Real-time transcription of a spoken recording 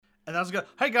And that was good.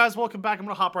 Hey guys, welcome back. I'm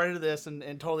gonna hop right into this and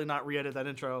totally not re-edit that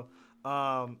intro.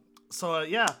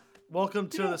 Yeah, welcome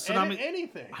to the Tsunami.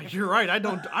 Anything. You're right. I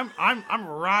don't. I'm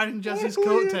riding Jesse's What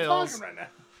are you coattails. talking right now?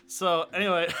 So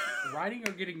anyway, Riding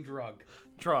or getting drugged?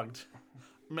 drugged.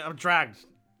 I'm dragged.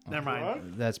 Never mind.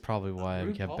 Drugged? That's probably why I have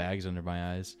RuPaul? bags under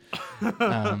my eyes.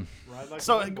 Ride like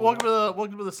So a bull.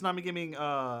 welcome to the Tsunami Gaming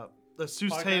the Seuss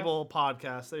Podcast? Table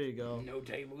podcast. There you go. No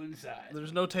table inside.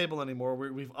 There's no table anymore.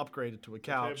 We've upgraded to a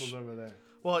couch. Table's over there.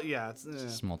 Well, yeah, it's It's a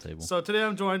small table. So today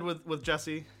I'm joined with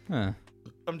Jesse. Huh.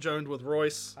 I'm joined with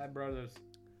Royce. Hi, brothers.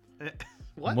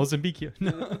 What? Mozambique.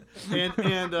 No.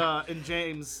 and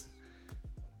James.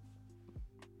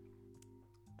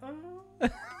 The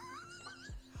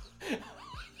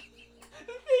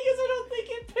thing is, I don't think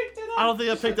it picked it up. I don't think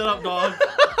I picked it up, dog.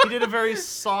 He did a very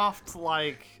soft,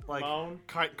 like Moan?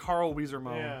 Carl Weezer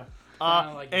moan. Yeah.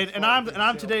 Kinda like And it's I'm like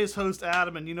I'm chill. today's host,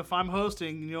 Adam, and if I'm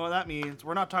hosting, you know what that means.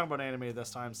 We're not talking about anime this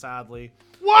time, sadly.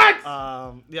 What?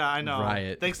 Yeah, I know.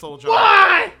 Riot. Thanks, Little John.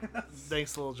 Why?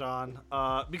 Thanks, Little John.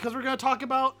 Because we're gonna talk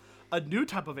about a new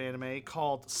type of anime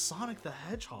called Sonic the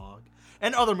Hedgehog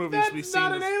and other movies we've That's seen.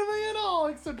 not an anime at all,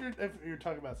 except if you're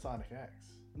talking about Sonic X.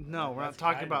 No, we're not That's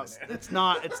talking kind about. of an anime. It's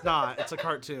not. It's not. It's a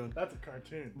cartoon. That's a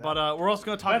cartoon. But we're also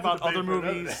gonna talk That's a about other debate for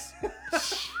another movies. day.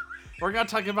 We're gonna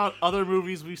talk about other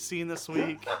movies we've seen this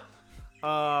week.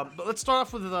 But let's start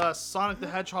off with Sonic the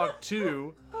Hedgehog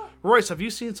 2. Royce, have you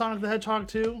seen Sonic the Hedgehog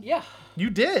 2? Yeah, You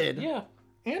did? yeah.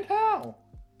 And how?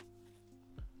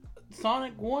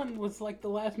 Sonic 1 was like the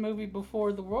last movie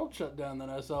before the world shut down that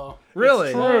I saw.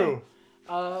 Really? True.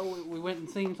 We went and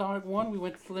seen Sonic 1. We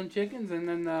went to Slim Chickens, and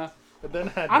then But then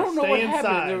had to I don't know stay what inside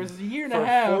happened. There was a year and for a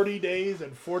half. 40 days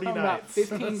and 40 Something about nights.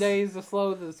 15 days to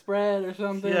slow the spread or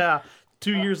something. Yeah.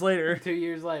 2 years later. 2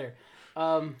 years later.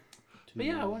 But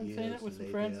yeah, I went and seen it with some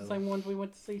friends, the same ones we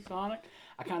went to see Sonic.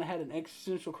 I kind of had an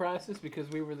existential crisis because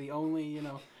we were the only,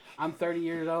 I'm 30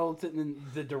 years old sitting in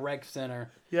the direct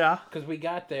center. Yeah. Because we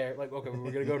got there, like, okay,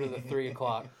 we're going to go to the 3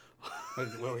 o'clock.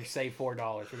 Where we save $4. We're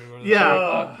going to go to the 3 Yeah.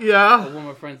 o'clock. Yeah. One of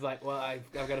my friends like, well,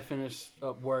 I've got to finish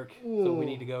up work, so we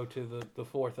need to go to the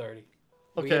 4:30.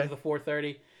 We get Okay. to the 4:30.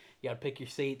 You got to pick your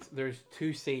seats. There's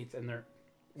 2 seats, and they're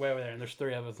way over there, and there's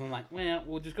 3 of us. And I'm like, well,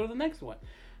 we'll just go to the next one.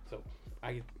 So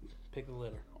I pick the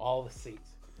litter, all the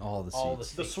seats, All the all the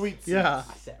seats. The seats. sweet seats. Yeah.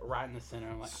 I sat right in the center.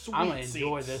 I'm like, Sweet I'm gonna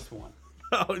enjoy seats. this one.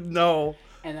 Oh, no.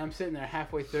 And I'm sitting there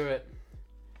halfway through it,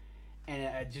 and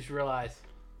I just realized,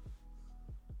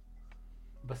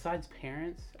 besides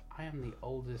parents, I am the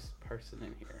oldest person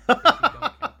in here. If you don't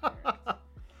count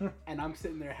parents. And I'm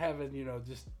sitting there having,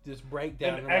 just this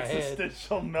breakdown in An my head.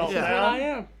 existential This is meltdown. what I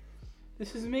am.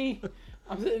 This is me.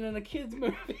 I'm sitting in a kid's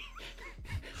movie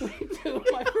with 2 of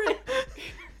my friends.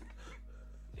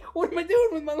 What am I doing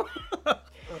with my life?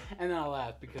 And then I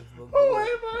laughed because the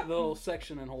little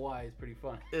section in Hawaii is pretty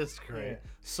funny. It's great. Yeah.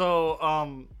 So,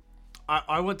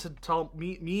 I went to tell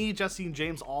me, Jesse, and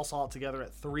James all saw it together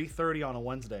at 3:30 on a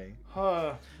Wednesday.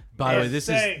 By the way, Yes,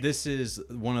 this is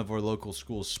one of our local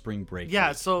schools' spring break.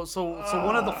 Yeah, so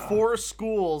one of the 4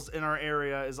 schools in our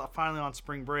area is finally on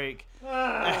spring break.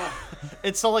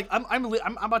 And so like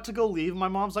I'm about to go leave. My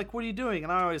mom's like, "What are you doing?"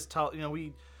 And I always tell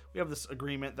we have this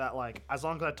agreement that like as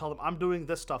long as I tell them I'm doing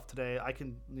this stuff today, I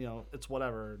can it's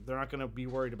whatever. They're not gonna be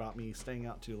worried about me staying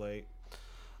out too late.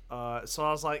 So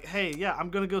I was like, "Hey, yeah, I'm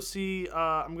gonna go see.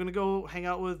 I'm gonna go hang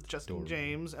out with Jesse and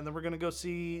James, and then we're gonna go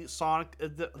see Sonic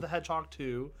the Hedgehog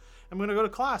 2. I'm gonna go to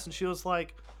class." And she was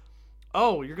like,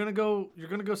 "Oh, you're gonna go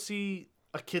see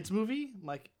a kids movie?" I'm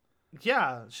like,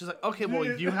 "Yeah." She's like, "Okay, well,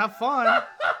 you have fun."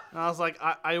 And I was like,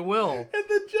 I will. And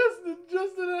then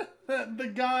Justin, the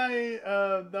guy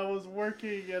that was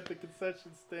working at the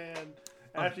concession stand,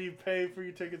 after you pay for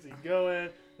your tickets, you go in.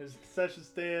 There's a concession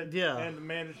stand. Yeah. And the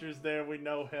manager's there. We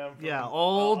know him. From Yeah, a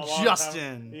old long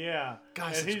Justin. time. Yeah. God,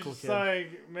 and such a he's cool just kid.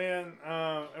 like, man.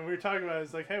 And we were talking about it.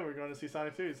 It's like, hey, we're going to see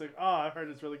Sonic 2. He's like, oh, I've heard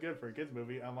it's really good for a kids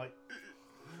movie. I'm like,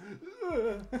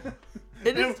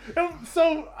 It is- and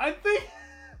so I think,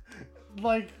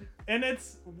 like, and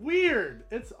it's weird.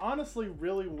 It's honestly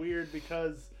really weird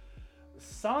because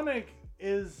Sonic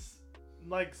is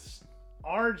like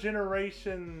our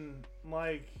generation,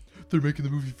 like. They're making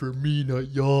the movie for me, not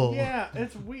y'all. Yeah,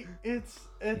 it's it's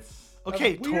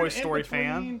Okay, a weird Toy Story in-between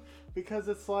fan. because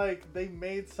it's like they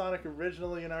made Sonic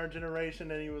originally in our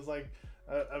generation, and he was like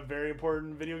a very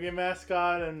important video game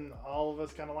mascot, and all of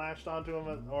us kind of latched onto him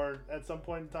at some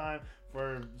point in time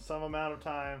for some amount of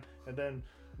time, and then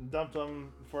dumped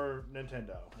him for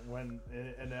Nintendo when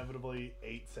it inevitably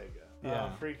ate Sega. Yeah.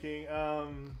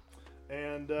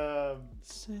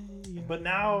 But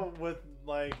now with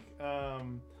like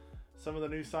some of the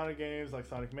new Sonic games like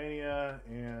Sonic Mania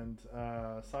and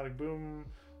Sonic Boom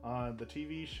on the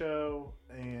TV show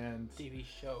and TV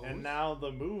shows. and now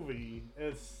the movie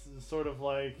is sort of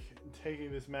like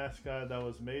taking this mascot that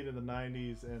was made in the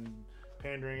 90s and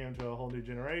pandering him to a whole new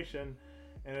generation,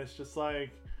 and it's just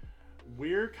like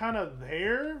we're kind of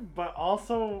there, but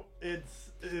also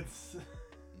it's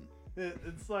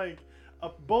like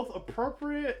both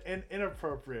appropriate and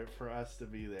inappropriate for us to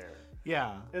be there.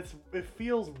 Yeah. It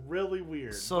feels really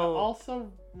weird, So- but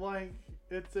also like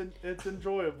it's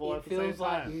enjoyable It at the same feels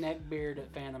like time. neckbeard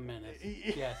at Phantom Menace.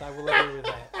 Yes, I will agree with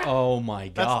that. Oh my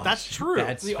gosh. That's true.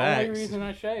 That's It's the facts. only reason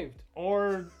I shaved.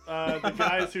 Or the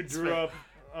guys who drew fair. up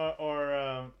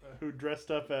who dressed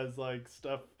up as like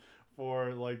stuff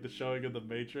for like the showing of the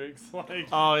Matrix. Like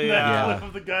Oh, that yeah. clip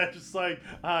of the guy just like,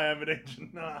 "Hi, I'm an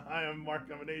agent. Hi, I'm Mark.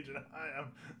 I'm an agent.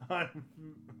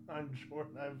 I'm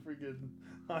Jordan.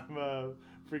 I'm a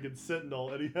freaking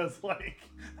Sentinel," and he has like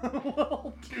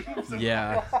little tubes.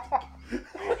 Yeah.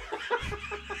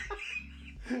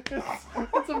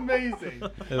 It's amazing.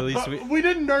 At least But we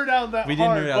didn't nerd out that we didn't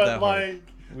hard, nerd out but that hard. like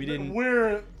We didn't-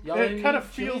 Y'all it didn't kind of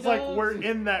eat chili feels like dogs? we're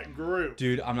in that group.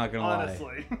 Dude, I'm not gonna lie.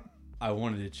 honestly. I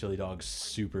wanted a chili dog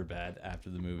super bad after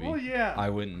the movie. Oh yeah. I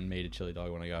went and made a chili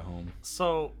dog when I got home.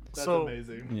 So That's so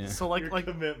amazing. Yeah. so like Your like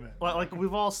commitment. like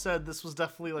we've all said, this was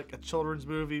definitely like a children's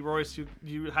movie. Royce,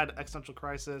 you had existential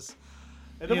crisis.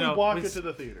 And then you we know, walk we- into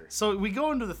the theater. So we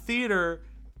go into the theater,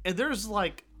 and there's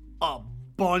like a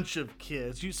bunch of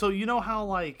kids. So you know how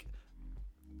like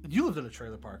you lived in a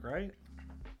trailer park, right?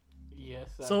 Yes,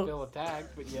 I So- feel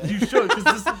attacked, but yes. You should,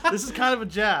 because this is kind of a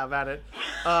jab at it.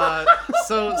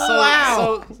 So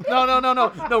Wow.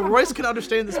 no. Royce can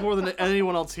understand this more than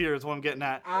anyone else here. Is what I'm getting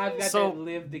at. I've got So- that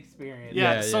lived experience.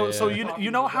 Yeah, Yeah, so yeah, so yeah.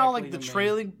 you know how like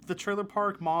Directly the trailer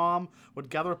park mom would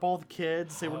gather up all the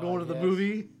kids, say we're Oh, going to the yes.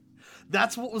 movie.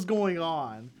 That's what was going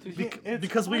on Dude, it's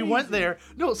because we went crazy. there.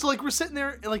 No, so like we're sitting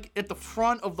there like at the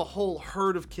front of the whole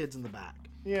herd of kids in the back.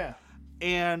 Yeah.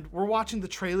 And we're watching the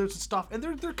trailers and stuff, and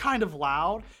they're kind of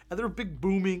loud and they're big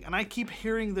booming, and I keep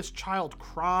hearing this child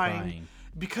crying.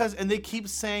 And they keep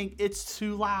saying it's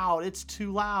too loud, it's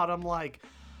too loud. I'm like,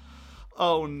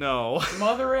 oh no.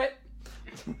 Mother it.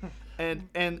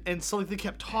 And so like they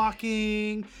kept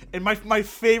talking, and my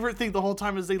favorite thing the whole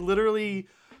time is they literally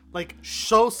like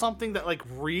show something that like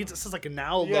reads. It says like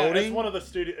now Yeah, loading. it's one of the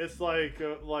studio. It's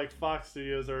like Fox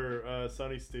Studios or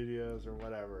Sony Studios or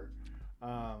whatever.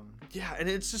 Yeah, and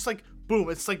it's just like boom.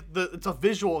 It's like it's a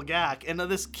visual gag, and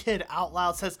this kid out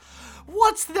loud says,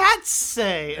 "What's that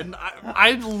say?" And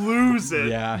I lose it.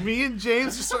 Yeah. Me and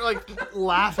James just start like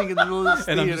laughing in the middle of this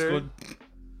And I'm just theater. going,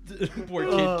 poor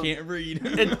kid can't read.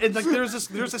 and like there's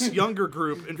this younger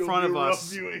group in front of us.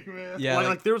 Viewing, man. Yeah,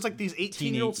 Like there was like these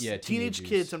 18-year-old teenage teenage teenagers.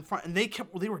 kids in front, and they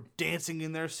were dancing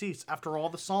in their seats after all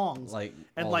the songs, Like,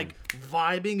 and all like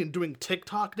vibing and doing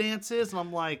TikTok dances, and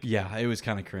I'm like, Yeah, it was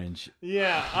kind of cringe.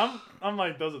 Yeah, I'm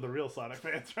like, those are the real Sonic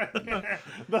fans right there.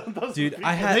 Those Dude, people-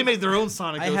 I had they made their own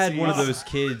Sonic. I had one of OCs. those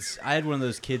kids. I had one of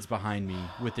those kids behind me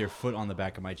with their foot on the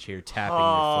back of my chair, tapping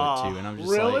their foot too, and I'm just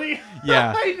Really? like,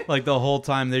 yeah, like the whole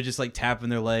time they're just like tapping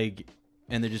their leg,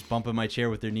 and they're just bumping my chair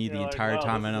with their knee You're the like, entire wow,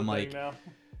 time, this and is I'm a like, thing now.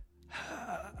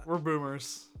 We're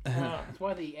boomers. That's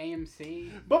why the AMC.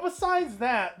 But besides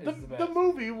that, It's the the best.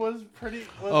 movie was pretty.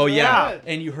 Was oh yeah, good.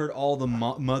 and you heard all the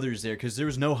mothers there because there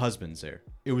was no husbands there.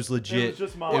 It was legit.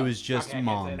 just moms. It was just Okay, I can't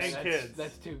moms, say And that. kids.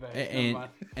 That's too bad. and Never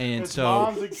mind. and It's so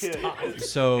moms and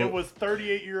kids. so It was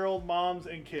 38-year-old moms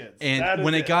and kids. That and is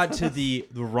when it got to the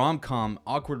rom-com,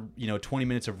 awkward, 20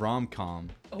 minutes of rom-com.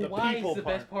 Oh, the why people is the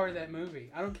part. best part of that movie?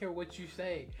 I don't care what you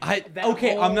say. I'm not That okay.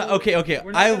 whole-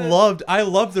 we're not I gonna-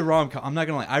 loved the rom-com. I'm not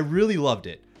gonna lie, I really loved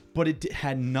it, but it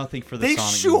had nothing for the They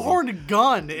Sonic shoehorned movie. a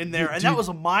gun in there, and that Dude,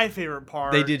 was my favorite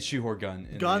part. They did shoehorn gun.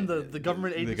 in gun it. the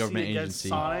government agency The government against agency.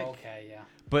 Sonic. Oh, okay, yeah.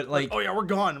 But like, Oh yeah, we're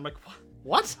gone. I'm like,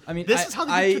 what? I mean, this is how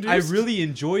they I introduced. really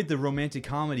enjoyed the romantic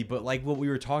comedy, but like what we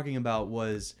were talking about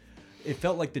was, it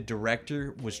felt like the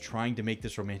director was trying to make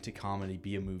this romantic comedy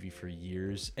be a movie for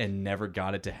years and never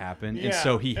got it to happen, and Yeah,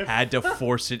 so he if- had to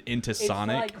force it into It's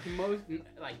Sonic.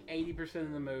 like 80%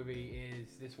 of the movie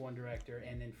is this one director,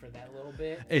 and then for that little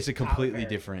bit, It's a Tyler completely Perry.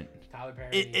 different. Tyler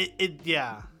Perry.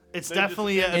 Yeah. It's They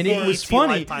definitely just- a And it was ET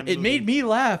funny. Lifetime It made movie. me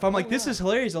laugh. I'm like, this yeah. is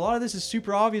hilarious. A lot of this is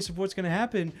super obvious of what's gonna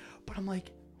happen, but I'm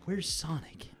like, where's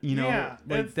Sonic? Yeah,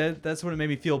 like it's- that's what it made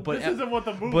me feel. But This isn't what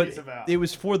the movie's but about. it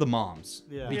was for the moms.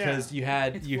 Yeah. Because you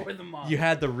had It's you for the moms. you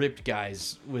had the ripped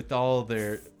guys with all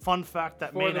their Fun fact: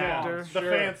 that For main the actor, moms. the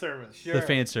Sure. fan service. Sure. the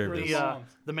fan For service. the the moms.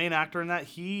 the main actor in that,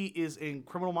 he is in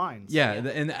Criminal Minds. Yeah,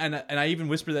 and I even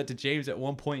whispered that to James at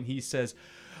one point. He says,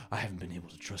 I haven't been able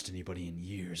to trust anybody in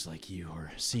years like you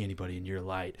or see anybody in your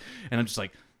light. And I'm just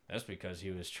like, that's because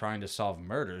he was trying to solve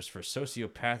murders for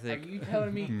sociopathic Are you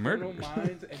telling me Criminal murderers.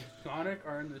 Minds and Sonic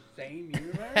are in the same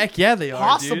universe? Heck yeah, they are,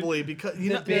 dude. Possibly because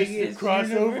The biggest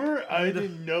Crossover I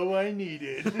didn't know I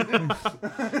needed.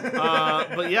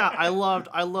 but yeah, I loved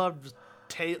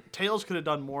Tails could have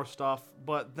done more stuff,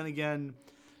 but then again,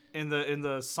 in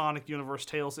the Sonic universe,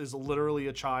 Tails is literally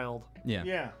a child. Yeah.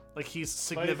 Yeah. Like he's But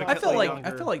significantly I felt like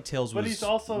younger. Tails But was. he's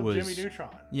also was, Jimmy Neutron.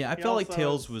 Yeah, I He felt like also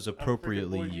Tails is was a freaking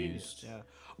appropriately boy genius. used. Yeah,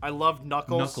 I loved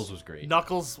Knuckles. Knuckles was great.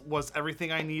 Knuckles was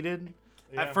everything I needed.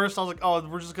 Yeah. At first, I was like, "Oh,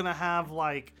 we're just gonna have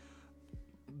like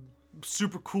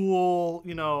super cool,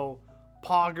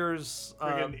 Poggers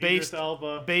Friggin' Idris based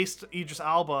Elba. based Idris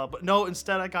Elba." But no,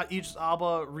 instead I got Idris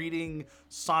Elba reading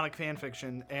Sonic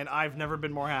fanfiction, and I've never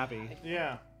been more happy.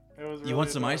 Yeah. It was You want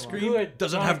some ice adorable. cream? Good.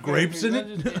 Does it Sonic have grapes in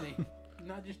fanfiction, it? Not just any,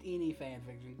 not just any fan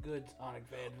fiction. Good Sonic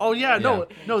fan fiction. Oh yeah, Yeah.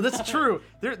 no, that's true.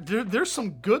 There's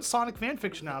some good Sonic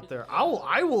fanfiction out there.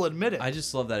 I will admit it. I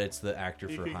just love that it's the actor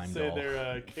You for could say Heimdall.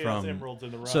 they're Chaos from- Emeralds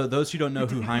in the rough. So those who don't know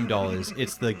who Heimdall is,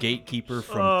 it's the gatekeeper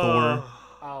from Thor.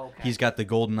 Oh, okay. He's got the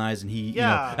golden eyes, and he,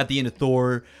 Yeah. at the end of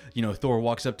Thor, Thor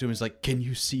walks up to him, and he's like, "Can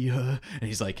you see her?" And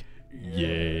he's like,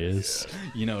 "Yes."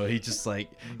 He just like,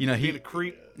 Being a he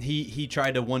creep. he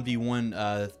tried to 1v1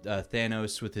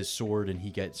 Thanos with his sword, and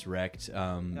he gets wrecked.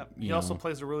 Yep. He also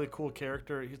plays a really cool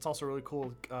character. He's also a really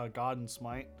cool god in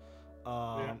Smite.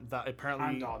 That apparently,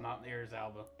 Heimdall, not Idris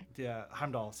Elba. yeah,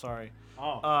 Heimdall. Sorry.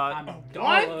 Oh.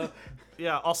 Heimdall.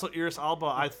 Yeah. Also, Idris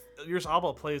Elba. Idris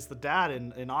Elba plays the dad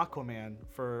in Aquaman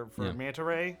for Yeah. Manta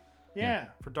Ray, yeah.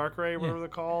 for Dark Ray, whatever they're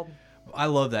called. I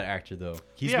love that actor though.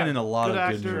 He's Yeah, been in a lot good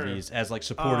of good actor. movies as like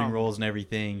supporting roles and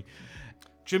everything.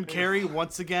 Jim Carrey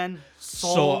once again So,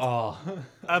 sold.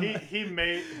 He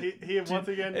once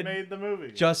again made the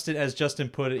movie. Justin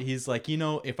put it, he's like,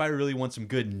 if I really want some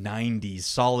good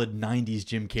solid 90s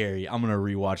Jim Carrey, I'm going to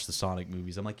rewatch the Sonic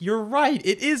movies. I'm like, you're right.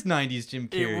 It is 90s Jim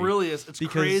Carrey. It really is. It's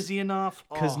Because- crazy enough.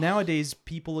 Because Oh. nowadays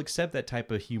people accept that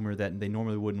type of humor that they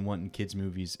normally wouldn't want in kids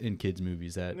movies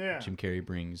that Yeah. Jim Carrey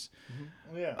brings.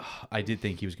 Yeah. I did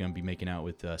think he was going to be making out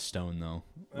with Stone though.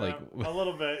 Like A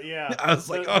little bit, yeah. I was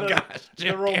like, oh gosh, The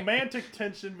Jim Carrey. romantic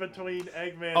tension between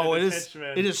Eggman Oh, and it his is-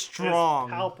 henchman it is strong.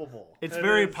 palpable. It's It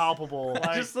very is, palpable. like,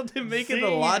 I just loved him making the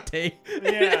seeing- latte.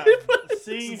 Yeah.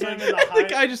 Seeing him in the the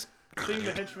guy just seeing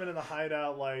the henchman in the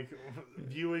hideout, like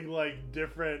viewing like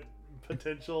different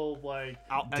potential like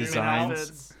Designs.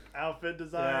 outfits. outfit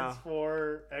designs Yeah.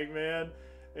 for Eggman,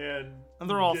 and And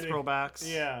they're all getting- throwbacks.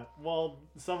 Yeah, well,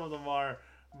 some of them are,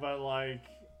 but like,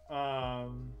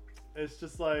 it's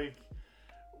just like,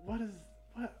 what?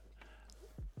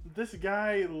 This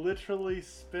guy literally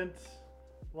spent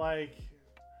like,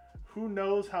 who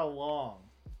knows how long,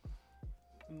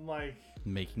 like,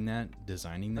 making that,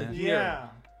 designing that. yeah.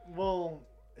 Well,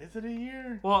 is it a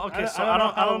year? Well, okay, so know I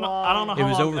don't know long- how It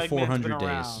was long over Eggman's 400 been days.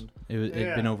 around. It'd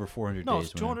Yeah. been over 400 No,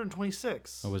 days. it's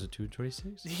 226. Oh, was it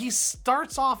 226? He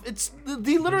starts off.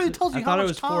 He literally tells you I how thought much it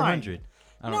was time. 400.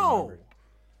 I don't No, remember.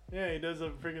 Yeah, he does a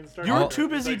freaking start. you were it's too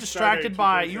busy like distracted Stargate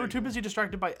by. 226. You were too busy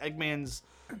distracted by Eggman's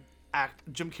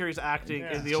Jim Carrey's acting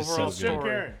Yeah. in the It's just overall so good. story.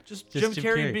 Jim Carrey. Just Just Jim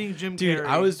Carrey being Jim Dude,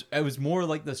 Carrey. I was more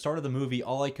like the start of the movie.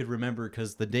 All I could remember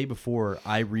because the day before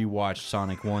I rewatched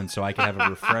Sonic 1 so I could have a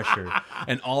refresher,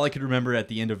 and all I could remember at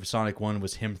the end of Sonic 1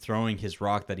 was him throwing his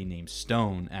rock that he named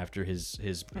Stone after his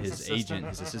agent,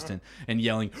 his assistant, and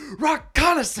yelling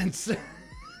 "Reconnaissance!"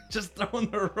 Just throwing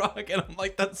the rock, and I'm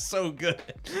like, that's so good.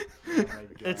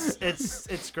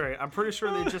 It's great. I'm pretty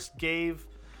sure they just gave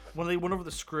when they went over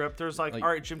the script. There's like, all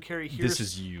right, Jim Carrey, here's This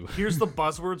is you. Here's the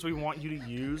buzzwords we want you to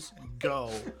use.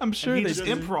 Go. I'm sure and he they just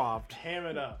did. improv'd. Ham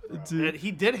it up. Bro. And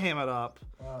he did ham it up.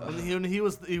 And he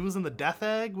was in the Death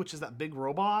Egg, which is that big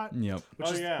robot. Yep.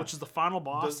 Which is the final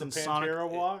boss Does the in Sonic. Pantera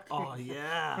walk? Oh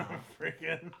yeah.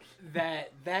 Freaking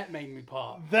That made me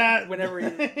pop. that. Whenever you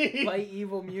play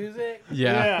evil music,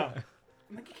 Yeah.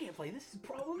 I'm like, you can't play. This is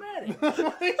problematic.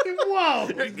 Whoa.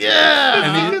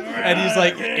 And he's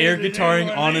like air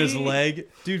guitaring on his leg.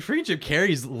 Dude, freaking Jim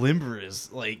Carrey's limber is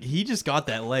like, he just got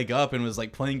that leg up and was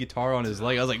like playing guitar on his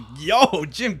leg. I was like, yo,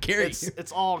 Jim Carrey.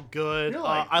 It's all good. You're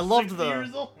like I loved 60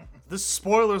 years the old. this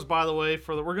spoilers, by the way,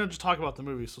 we're gonna just talk about the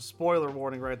movie. So spoiler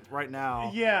warning right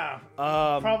now. Yeah.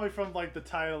 Um, Probably from like the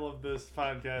title of this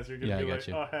podcast, you're gonna Yeah, I be like, got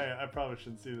you. oh hey, I probably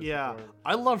shouldn't see this. Yeah, before.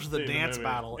 I loved the See the dance movie,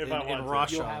 battle if in I want to.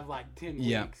 Russia. You'll have like 10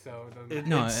 Yeah. weeks, so it doesn't in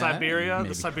No, Siberia, maybe.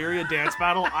 the Siberia dance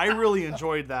battle. I really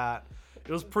enjoyed that.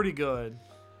 It was pretty good.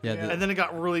 Yeah, Yeah. And then it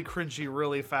got really cringy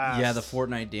really fast. yeah, the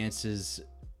Fortnite dances.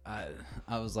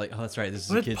 I was like, oh, that's right. This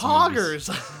is a with kid's poggers.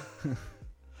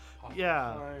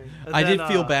 Yeah. And I then, did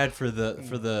feel bad for the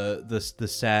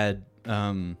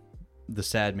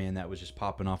sad man that was just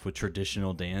popping off with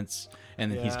traditional dance,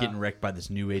 and then he's Yeah. getting wrecked by this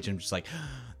new age. And I'm just like,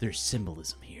 there's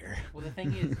symbolism here. Well, the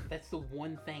thing is, that's the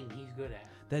one thing he's good at.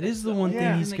 That That's is the one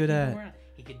thing he's that good keeps him at. around.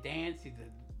 He could dance. He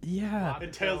could. Yeah.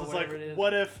 And Tails is like, Whatever it is.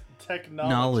 what if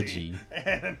technology?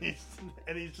 Technology.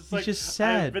 And he's just like, just I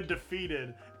sad. have been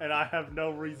defeated, and I have no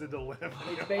reason to live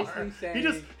anymore. basically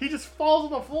saying- he just falls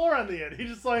on the floor on the end. He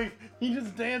just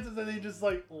dances and he just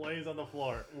like lays on the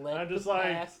floor. Let I'm just the like,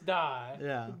 past die.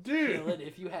 Yeah. dude. Kill it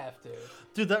if you have to.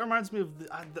 Dude, that reminds me of.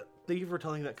 Thank you for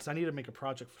telling that because I need to make a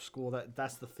project for school.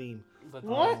 That's the theme. Let the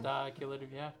What? past die. Kill it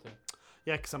if you have to.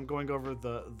 Yeah, because I'm going over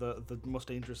the most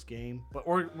dangerous game, but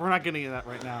we're not getting into that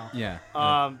right now. Yeah.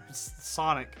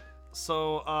 Sonic.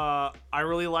 So I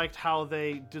really liked how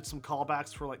they did some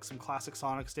callbacks for like some classic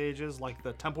Sonic stages, like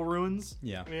the Temple Ruins.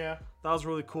 Yeah. Yeah. That was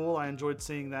really cool. I enjoyed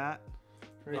seeing that.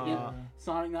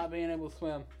 Sonic not being able to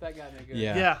swim. That got me good.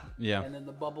 Yeah. Yeah. Yeah. And then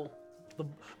the bubble.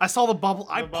 I saw the bubble.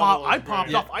 I bubble was popped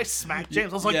great. off. I smacked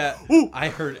James. I was like, yeah. ooh. I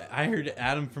heard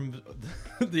Adam from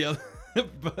the other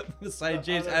beside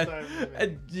James, other side of the movie.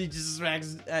 and he just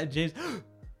smacks at James.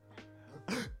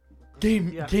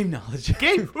 Game knowledge.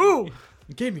 Game. Ooh.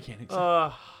 Game mechanics.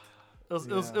 It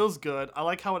was good. I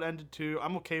like how it ended too.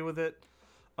 I'm okay with it.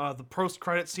 The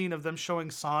post-credit scene of them showing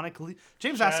Sonic.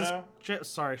 James asked us.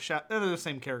 They're the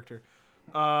same character.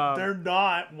 They're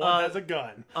not. One has a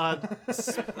gun. I'm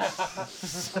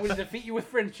going to defeat you with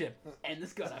friendship. And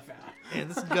this gun I found.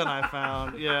 And this gun I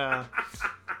found. Yeah.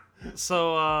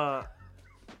 So,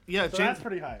 yeah, So James, that's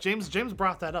pretty hype. James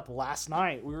brought that up last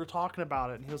night. We were talking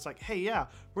about it, and he was like, "Hey, yeah,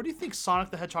 where do you think Sonic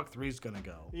the Hedgehog 3 is gonna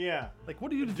go? Yeah. Like,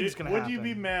 what do you think is gonna Would happen?" you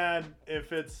be mad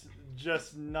if it's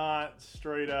just not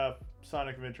straight up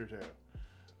Sonic Adventure 2,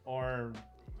 or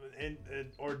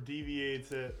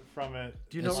deviates it from it?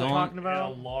 Do you know It's what we're on- talking in a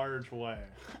about? large way.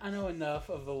 I know enough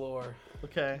of the lore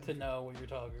Okay. to know what you're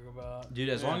talking about. Dude,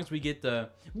 as Yeah. long as we get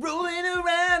the rolling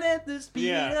around at the speed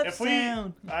Yeah, of if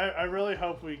sound. I really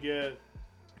hope we get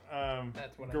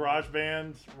That's what I Garage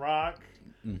Band rock.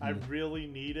 Mm-hmm. I really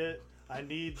need it. I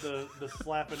need the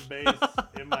slap and bass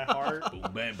in my heart.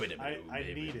 I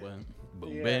need it.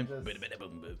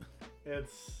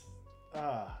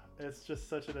 Yeah, it's just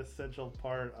such an essential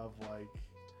part of like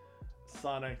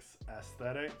Sonic's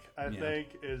aesthetic. I think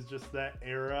is just that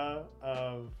era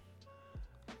of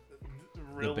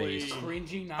really bass.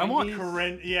 Cringy 90s. I want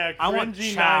cringy I want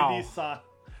Chow. 90s Sonic.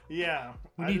 Yeah,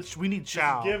 We need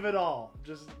Chow. Just give it all.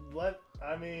 Just let.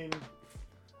 I mean,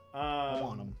 I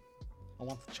want him. I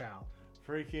want the Chow.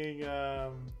 freaking.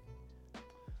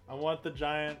 I want the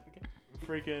giant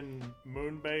freaking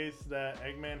moon base that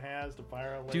Eggman has to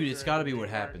fire a laser. Dude, it's got to be into what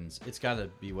the heart. happens. It's got to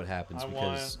be what happens I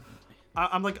because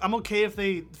I'm okay if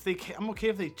they I'm okay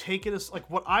if they take it as like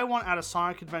what I want out of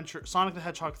Sonic the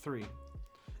Hedgehog 3.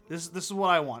 This is what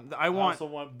I want. I I want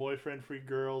also want boyfriend-free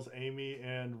girls, Amy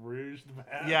and Rouge the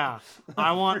Bat. yeah.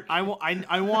 I want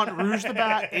Rouge the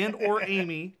Bat and or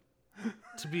Amy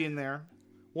to be in there.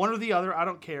 One or the other, I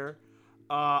don't care.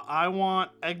 I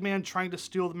want Eggman trying to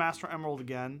steal the Master Emerald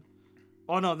again.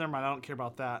 Oh no, never mind. I don't care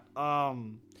about that.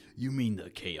 you mean the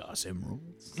Chaos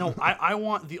Emeralds? No, I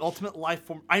want the ultimate life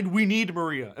form. We need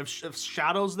Maria. If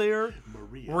Shadow's there,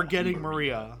 we're getting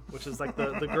Maria, which is like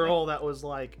the girl that was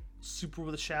like super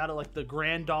with a shadow, like the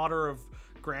granddaughter of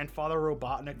Grandfather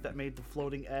Robotnik that made the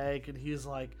floating egg, and he's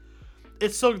like,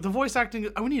 it's so the voice acting.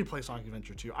 We need to play Sonic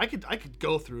Adventure 2. I could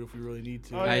go through if we really need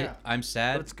to. Oh, yeah. I'm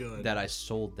sad But it's good. that I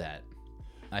sold that.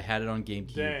 I had it on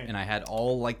GameCube, Dang. and I had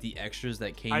all like the extras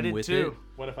that came I did with too.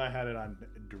 it. What if I had it on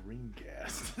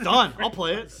Dreamcast? Done. I'll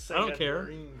play it. I don't Sega care.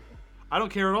 Dream. I don't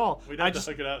care at all. We'd have to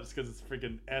hook it up just because it's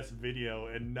freaking S video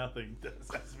and nothing does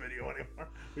S video anymore.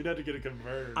 We'd have to get a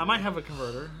converter. I might have a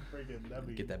converter. Freaking, that'd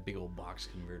be, Get that big old box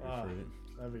converter for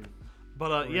it. That'd be.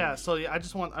 But yeah, so yeah,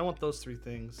 I want those three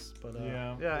things. But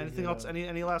Yeah. anything else?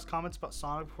 Any last comments about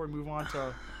Sonic before we move on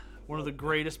to one of the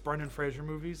greatest Brendan Fraser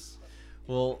movies?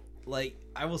 Well, like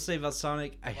I will say about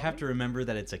Sonic, I have to remember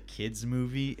that it's a kids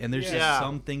movie, and there's Yeah. just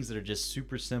some things that are just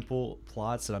super simple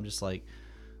plots that I'm just like,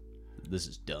 this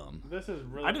is dumb. This is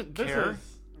really. I didn't this care. is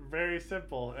very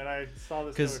simple, and I saw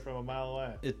this 'Cause- movie from a mile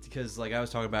away. It's because like I was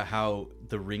talking about how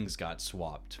the rings got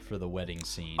swapped for the wedding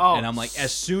scene, Oh, and I'm like,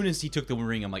 as soon as he took the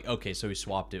ring, I'm like, okay, so he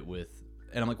swapped it with,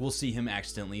 and I'm like, we'll see him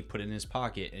accidentally put it in his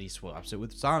pocket, and he swaps it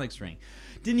with Sonic's ring.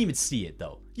 Didn't even see it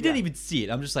though. He didn't even see it.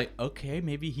 I'm just like, okay,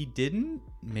 maybe he didn't.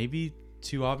 Maybe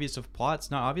too obvious of plot's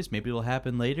not obvious. Maybe it'll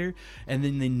happen later, and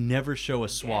then they never show a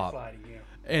swap, Gaslighting you.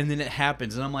 and then it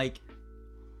happens, and I'm like,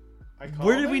 I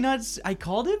where called did we it? I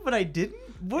called it, but I didn't.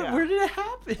 Yeah. Where did it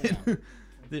happen?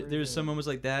 There's some moments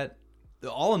like that.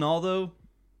 all in all, though,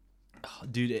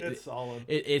 dude, It's solid.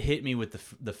 It hit me with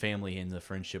the family and the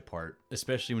friendship part,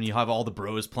 especially when you have all the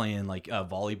bros playing like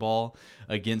volleyball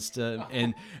against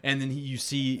and then you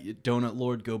see Donut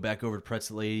Lord go back over to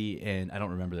Pretzel Lady, and I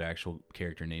don't remember their actual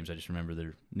character names. I just remember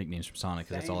their nicknames from Sonic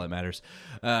because that's all that matters.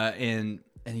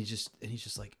 And he's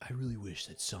just like, I really wish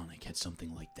that Sonic had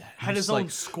something like that. Had his own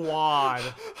squad,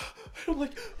 I'm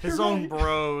like, his own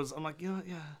bros. I'm like, yeah.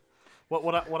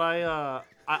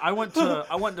 I went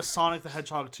to Sonic the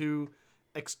Hedgehog 2.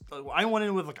 I went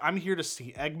in with like, I'm here to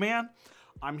see Eggman.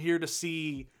 I'm here to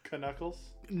see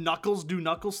Knuckles do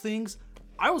Knuckles things.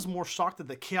 I was more shocked that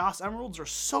the Chaos Emeralds are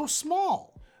so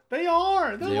small. They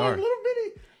are. They're They like are. little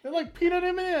bitty. They're like peanut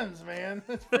M&Ms, man.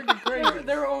 It's freaking crazy.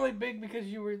 They were only big because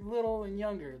you were little and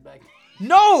younger back then.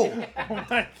 No, Oh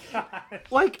my god.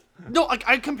 like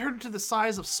I compared it to the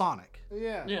size of Sonic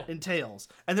Yeah. in Tails,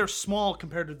 and they're small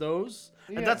compared to those.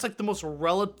 Yeah. And that's like the most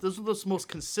relative. Those are the most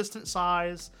consistent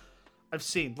size I've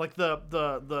seen. Like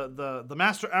the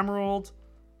Master Emerald.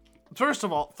 First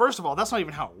of all, that's not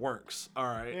even how it works. All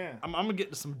right. Yeah. I'm gonna get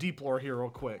to some deep lore here real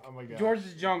quick. Oh my god.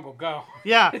 George's Jungle, go.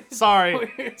 Yeah, sorry.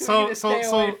 We So need to stay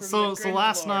away from the cringe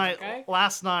last lords, okay?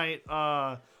 night,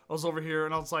 I was over here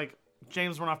and I was like,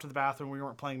 James went off to the bathroom. We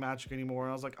weren't playing Magic anymore,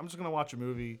 and I was like, I'm just gonna watch a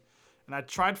movie. And I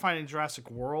tried finding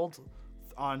Jurassic World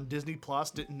on Disney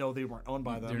Plus. Didn't know they weren't owned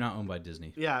by them. They're not owned by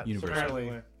Disney. Yeah, Universal.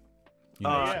 apparently.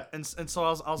 Apparently. Yeah. And so I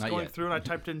was Not going yet. through and I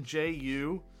typed in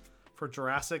JU for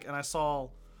Jurassic, and I saw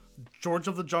George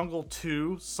of the Jungle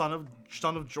 2, Son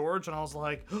of George, and I was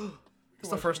like, it's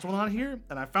the first one on here.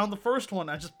 And I found the first one.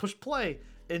 I just pushed play,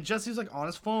 and Jesse's like on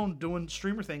his phone doing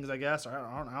streamer things, I guess. Or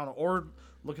I don't know, or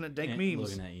looking at dank And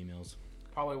memes. looking at emails.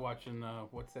 Probably watching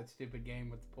what's that stupid game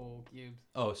with the pool cubes?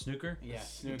 Oh, snooker. Yeah,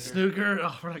 snooker. Snooker.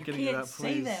 Oh, we're not You getting to can't that,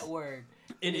 please. say that word.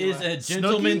 It is a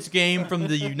gentleman's game from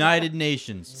the United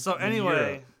Nations. So in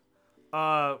anyway,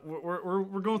 Europe.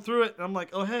 we're going through it, and I'm like,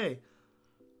 oh hey,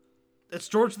 it's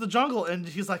George of the Jungle, and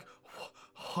he's like,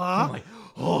 huh? I'm like,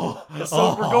 oh,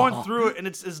 So we're going through it, and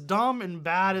it's as dumb and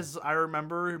bad as I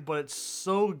remember, but it's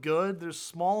so good. There's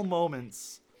small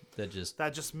moments that just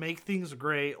that just make things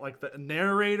great. Like the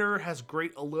narrator has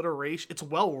great alliteration. It's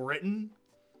well written.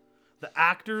 The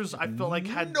actors, I felt like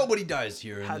had nobody dies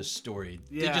here in this story.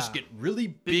 They just Yeah. get really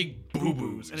big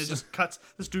boo-boos. and it just cuts.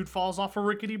 This dude falls off a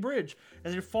rickety bridge,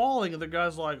 and they're falling, and the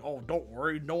guy's like, "Oh, don't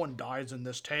worry, no one dies in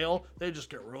this tale. They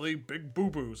just get really big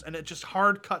boo-boos," and it just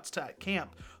hard cuts to at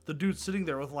camp. The dude's sitting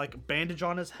there with like a bandage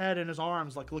on his head and his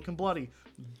arms, like looking bloody,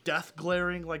 death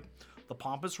glaring, like the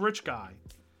pompous rich guy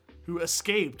who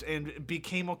escaped and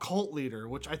became a cult leader,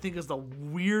 which I think is the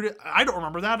weird. I don't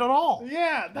remember that at all.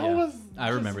 Yeah, that Yeah, was. I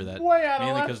remember that Way out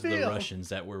mainly of because left of the field. Russians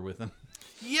that were with him.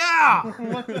 Yeah.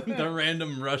 The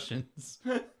random Russians.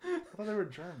 I thought they were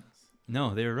Germans.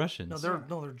 No, they were Russians. No,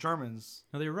 they're Germans.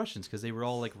 No, they were Russians because they were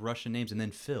all like Russian names, and then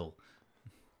Phil.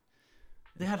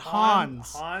 They had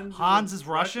Hans. Hans is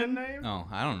Russian. name? Oh,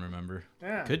 I don't remember.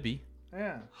 Yeah. Could be.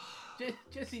 Yeah.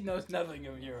 Jesse knows nothing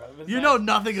of Europe. It's You like- know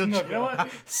nothing of Snooker. You know what?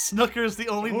 Snooker is the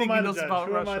only Who thing am I he to knows judge? about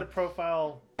Who am I to Russia.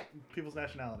 profile people's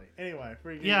nationality? Anyway,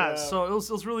 freaking, Yeah, so it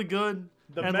was really good.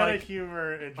 the and meta like,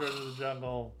 humor in George of the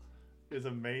Jungle is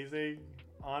amazing.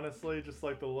 Honestly, just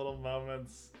like the little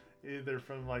moments, either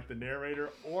from like the narrator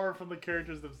or from the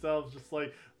characters themselves, just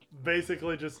like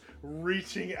basically just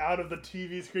reaching out of the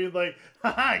TV screen, like,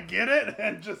 haha, get it,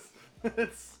 and just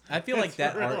it's. I feel like it's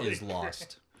that art really is great.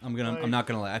 lost. I'm Like, not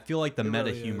gonna lie. I feel like the meta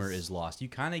really humor is. is lost. You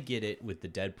kind of get it with the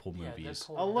Deadpool Yeah, movies,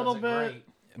 Deadpool A little does it bit.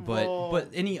 great. but Well,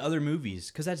 any other movies,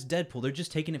 because that's Deadpool. They're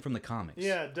just taking it from the comics.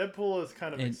 Yeah, Deadpool is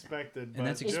kind of And- expected, but and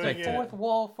that's doing expected. it- Fourth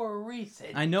wall for a reason.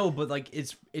 I know, but like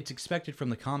it's expected from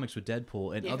the comics with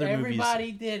Deadpool and If other movies.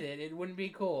 everybody did it, it wouldn't be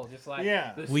cool. Just like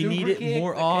Yeah. the We Super need it Kick,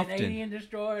 more the often. Canadian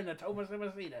Destroyer and the Thomas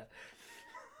Amacita.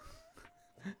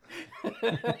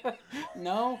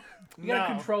 No, you gotta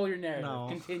No. control your narrative. No.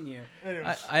 Continue.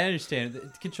 Anyway, I understand.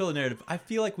 Control the narrative. I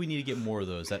feel like we need to get more of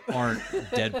those that aren't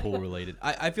Deadpool related.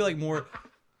 I feel like more.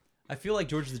 I feel like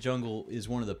George of the Jungle is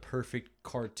one of the perfect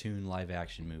cartoon live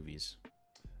action movies.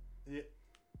 yeah.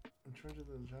 George of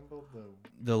the Jungle, though.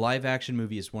 The live action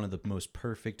movie is one of the most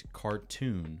perfect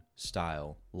cartoon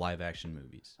style live action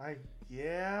movies. I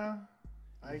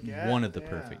guess. One of the yeah.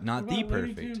 perfect, not What the about Looney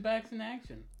perfect. Tunes Backs in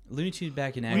Action. Looney Tunes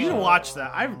Back in we need to Action. watch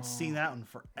that. I haven't seen that one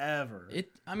forever.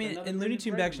 I mean, Another and Looney Brendan Tunes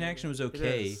Fraser Back in movie. Action was It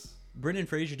okay. is. Brendan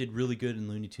Fraser did really good in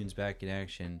Looney Tunes Back in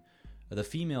Action. The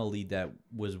female lead that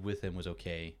was with him was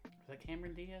okay. Is that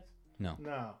Cameron Diaz? No,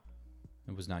 No.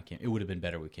 it was not. It would have been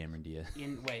better with Cameron Diaz.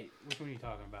 Wait, which one are you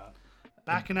talking about?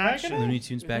 Back in Back in action. Action? Looney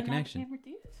Tunes Is Back it in not Action. Cameron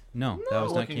Diaz? No, that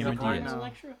was not Looking it Cameron up right Diaz. now.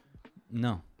 Electra?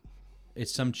 No,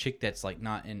 It's some chick that's like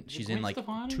not in. She's in Gwen like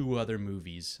Stefani? 2 other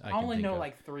movies. I can only think know of.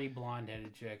 like 3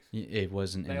 blonde-headed chicks. It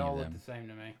wasn't They any all of look them. the same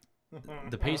to me.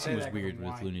 The pacing say was that 'cause weird I'm with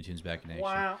white. Looney Tunes back in action.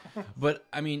 Wow. But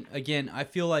I mean, again, I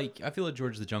feel like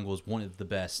George of the Jungle is one of the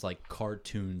best like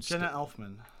cartoons. Jenna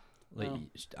Elfman. Like Oh.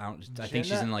 I think she's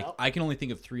Jenna in like El- I can only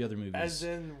think of 3 other As movies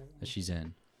in, that she's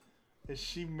in. is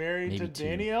she married Maybe to 2.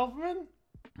 Danny Elfman?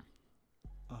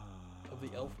 Of the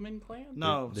Elfman clan?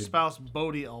 No, They're- spouse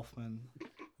Bodie Elfman.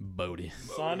 Bodie.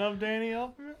 Son of Danny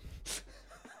Elfman?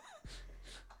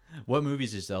 What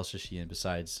movies else is she in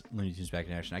besides Looney Tunes Back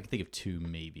in Action? I can think of 2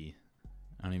 maybe.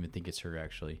 I don't even think it's her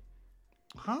actually.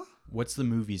 Huh? What's the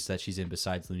movies that she's in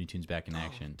besides Looney Tunes Back in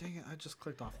Action? Dang it! I just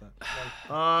clicked off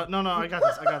that. No, I got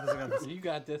this. You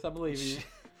got this. I believe in you.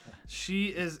 She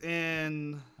is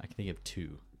in I can think of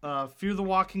 2. Fear the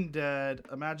Walking Dead,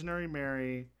 Imaginary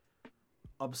Mary,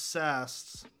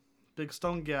 Obsessed, Big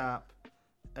Stone Gap,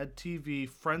 Ed TV,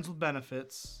 Friends with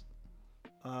Benefits,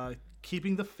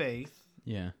 Keeping the Faith.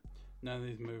 Yeah. None of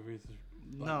these movies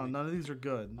are No, none of these are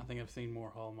good. I think I've seen more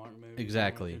Hallmark movies.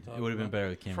 Exactly. than what It you're would have been talking better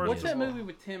with Cameron. First What's of that all- movie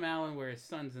with Tim Allen where his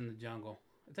son's in the jungle?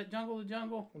 Is that Jungle to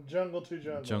Jungle? Jungle to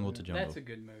Jungle. Jungle to Jungle. That's a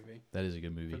good movie. That is a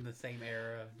good movie. From the same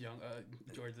era of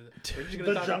George of the... We're just The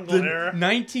gonna talk Jungle The era.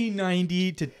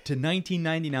 1990 to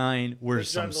 1999 were The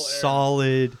some Jungle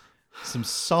era. some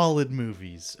solid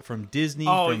movies from Disney,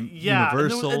 Oh from yeah, and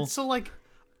Universal. and so like,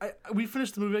 we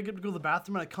finished the movie. I get to go to the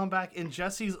bathroom and I come back and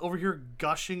Jesse's over here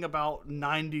gushing about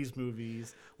 '90s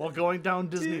movies while going down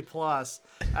Disney Plus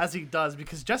as he does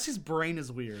because Jesse's brain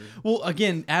is weird. Well,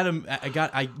 again, Adam,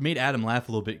 I made Adam laugh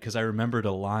a little bit because I remembered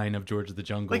a line of George of the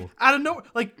Jungle. Like I don't know,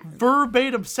 like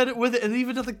verbatim said it with it, and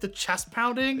even did like the chest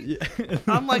pounding.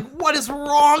 I'm like, what is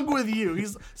wrong with you?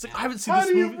 He's like, I haven't seen How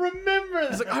this do you movie. remember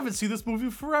He's that? like, I haven't seen this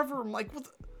movie forever. I'm like, what?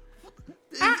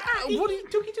 What do you?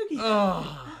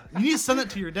 Tuki. You need to send that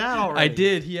to your dad already. I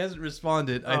did. He hasn't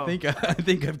responded. I Oh. think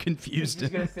I've confused He's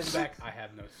gonna him. send back, I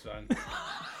have no son.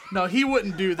 No, he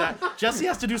wouldn't do that. Jesse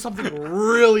has to do something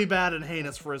really bad and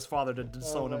heinous for his father to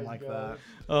disown him my like God. that.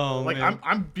 Oh Like man.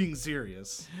 I'm being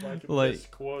serious. Like-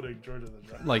 misquoting George of the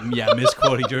Jungle. Like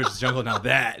misquoting George of the Jungle. Now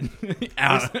that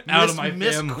out of my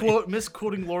family.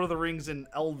 Misquoting Lord of the Rings and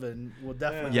Elvin would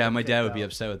definitely. Yeah, get my dad kicked would be out.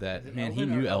 upset with that. it Man, he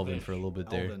Elvin or knew Elvin Elvish? for a little bit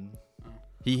there. Elvin.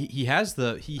 He has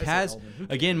Elvin. Who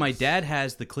again. My dad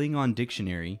has the Klingon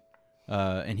dictionary,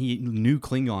 and he knew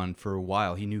Klingon for a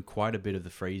while. He knew quite a bit of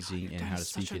the phrasing and how to Dad's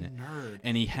such speak a in it. nerd.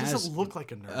 And he He has doesn't look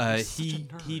like a nerd. He's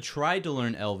such a he nerd. tried to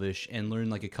learn Elvish and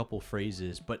learn like a couple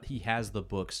phrases, but he has the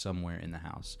book somewhere in the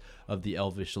house of the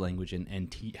Elvish language and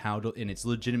it's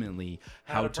legitimately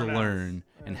how to to pronounce. learn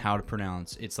and how to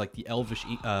pronounce. It's like the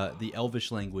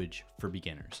Elvish language for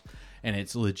beginners, and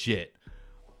it's legit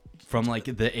from like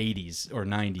the 80s or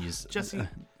 90s. Jesse,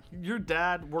 your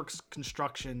dad works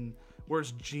construction,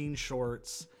 wears jean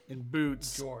shorts and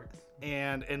boots, George.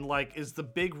 and like is the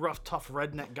big rough tough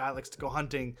redneck guy likes to go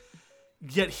hunting.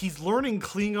 Yet he's learning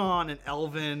Klingon and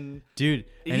Elven. Dude,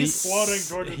 and He's quoting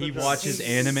George of the he Jungle. watches He's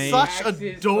anime. such a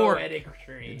Axis dork.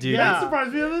 poetry. Dude, Yeah. That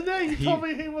surprised me the other day. He told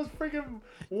me he was freaking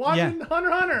watching Yeah.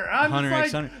 Hunter x Hunter. I'm Hunter just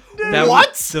x like, Hunter. dude, That What?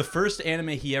 was the first anime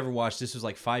he ever watched. This was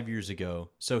like 5 years ago.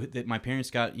 So that my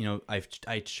parents got,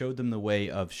 I showed them the way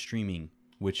of streaming,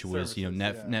 which was Services,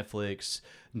 yeah. Netflix,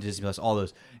 Disney Plus, all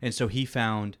those. And so he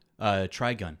found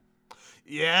Trigun,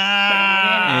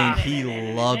 Yeah. and he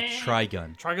loved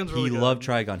Trigun. Trigun's really He good. loved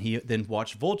Trigun. He then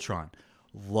watched Voltron,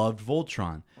 loved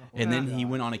Voltron. And then Oh, he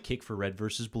went on a kick for Red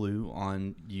vs. Blue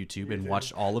on YouTube and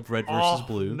watched all of Red vs. Oh,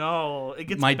 Blue. No, it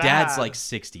gets My dad's bad. like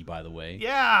 60, by the way.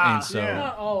 Yeah. And so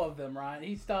Not all of them, right?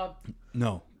 He stopped.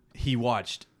 no, he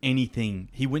watched anything.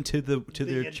 He went to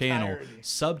their channel, entirety.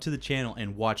 subbed to the channel,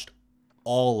 and watched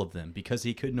all of them because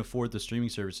he couldn't afford the streaming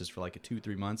services for like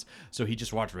 2-3 months. So he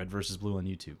just watched Red vs. Blue on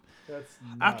YouTube. That's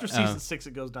After nuts. season 6,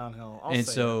 it goes downhill. I'll And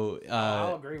say so,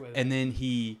 I'll agree with and then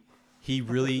he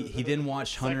then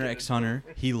watched Hunter x Hunter.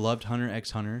 He loved Hunter x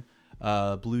Hunter,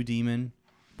 Blue Demon,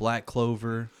 Black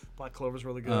Clover, that. Black Clover's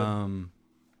really good.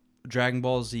 Dragon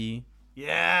Ball Z,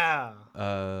 Yeah.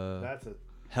 That's a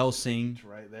Hellsing.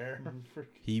 right there.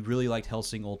 He really liked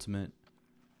Hellsing Ultimate.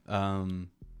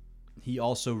 He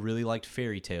also really liked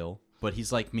Fairy Tail, but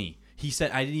he's like me. He said,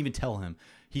 I didn't even tell him.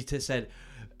 He just said,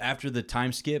 after the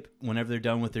time skip, whenever they're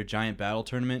done with their giant battle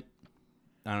tournament,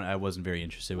 I wasn't very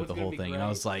interested with What's the gonna whole be thing. And I great-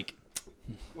 was like,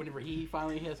 Whenever he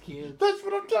finally has kids, That's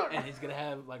what I'm talking. and he's gonna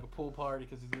have like a pool party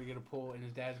because he's gonna get a pool, and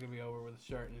his dad's gonna be over with a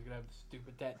shirt, and he's gonna have the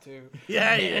stupid tattoo.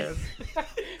 Yeah, he is.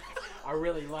 I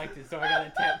really liked it, so I got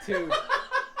a tattoo.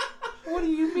 What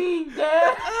do you mean,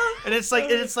 Dad? And it's like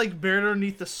buried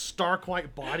underneath the stark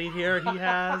white body hair he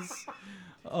has.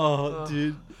 oh,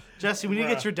 dude. Jesse, we need to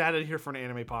get your dad in here for an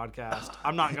anime podcast.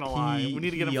 I'm not gonna lie. We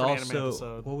need to get him for an anime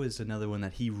episode. What was another one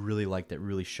that he really liked that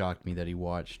really shocked me that he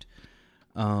watched?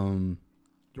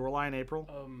 Your Lie in April?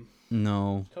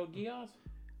 No. Code Geass?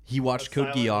 He watched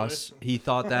Code Silent Geass. Voice? He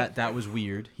thought that was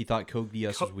weird. He thought Code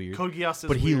Geass was weird. Code Geass is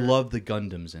but he weird. loved the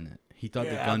Gundams in it. He thought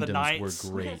Yeah, the the Gundams knights.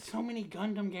 were We got great. so many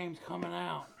Gundam games coming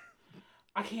out.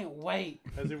 I can't wait.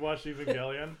 Has he watched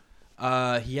Evangelion?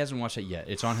 He hasn't watched it yet.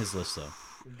 It's on his list though.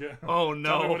 Oh,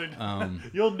 Tell me no.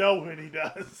 what You'll know when he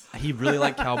does. He really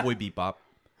liked Cowboy Bebop.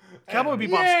 Cowboy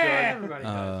Bebop's Yeah, good. everybody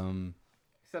does.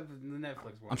 Except for the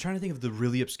Netflix one. I'm trying to think of the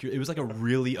really obscure. It was like a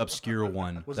really obscure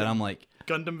one Was that it- I'm like,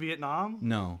 Gundam Vietnam?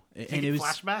 no, and Taking it was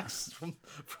flashbacks from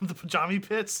the Pajami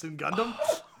Pits and Gundam?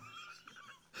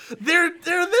 They're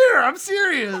there. I'm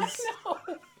serious.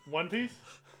 One Piece?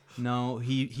 no.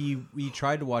 He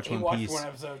tried to watch He One watched Piece. one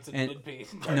episode and and- did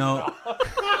piece. No,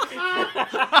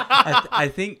 I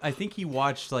think he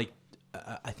watched like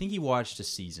I think he watched a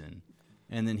season,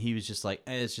 and then he was just like,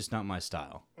 it's just not my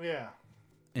style. Yeah.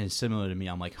 And it's similar to me.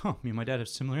 I'm like, me and my dad have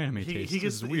similar anime tastes. This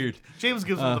is weird. James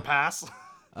gives him the pass.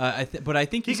 But I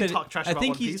think he He can said talk trash I about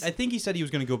think One Piece. I think he said he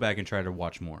was going to go back and try to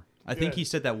watch more. I think Good. he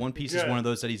said that One Piece is Good. one of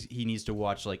those that he needs to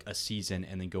watch like a season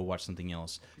and then go watch something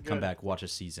else. Come Good. back, watch a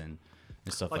season,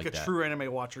 and stuff like Like a that. true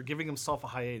anime watcher, giving himself a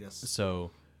hiatus.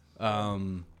 So,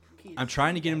 I'm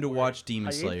trying to get him to watch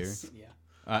Demon Slayer. Hiatus? Yeah.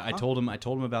 I told him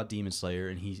about Demon Slayer,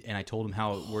 and I told him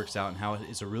how it works out and how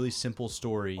it's a really simple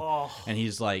story. Oh. And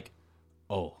he's like,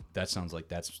 "Oh, that sounds like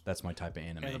that's my type of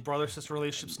anime." And the brother-sister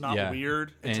relationship's not Yeah.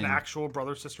 weird. It's an And- actual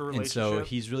brother-sister And relationship. so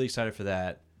he's really excited for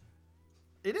that.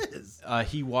 It is.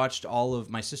 He watched all of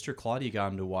my sister Claudia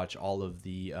got him to watch all of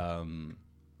the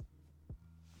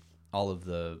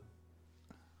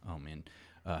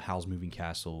Howl's Moving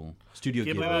Castle, Studio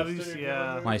Ghibli Ghibli. movies, Studio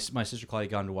yeah. Ghibli. My sister Claudia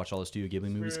got him to watch all the Studio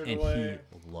Ghibli movies, Spirited and Away.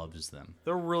 he loves them.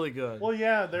 They're really good. Well,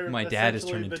 yeah, they're My dad has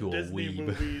essentially turned into the a Disney weeb.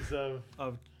 movies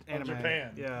of anime.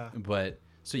 Japan. Yeah. But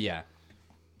so yeah,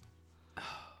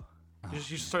 You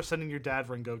should start sending your dad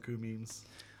Rengoku memes.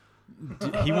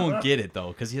 he won't get it though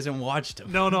because he hasn't watched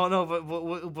them. No.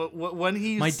 But when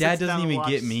he My dad sits down doesn't and even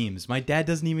get watches- memes. My dad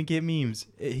doesn't even get memes.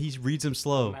 He reads them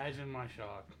slow. Imagine my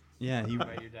shock Yeah,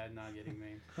 about your dad not getting memes.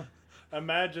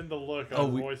 Imagine the look Oh,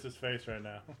 on we- Royce's face right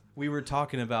now. we were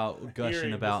talking about gushing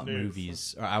Hearing about this news.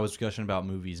 movies. Or I was gushing about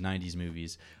movies, 90s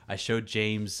movies. I showed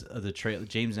James the trailer.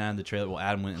 James and Adam the trailer. Well,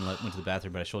 Adam went to the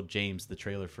bathroom, but I showed James the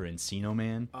trailer for Encino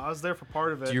Man. I was there for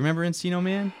part of it. Do you remember Encino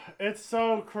Man? It's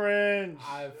so cringe.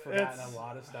 I've forgotten It's a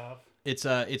lot of stuff. It's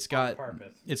On got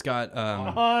purpose. it's got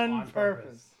on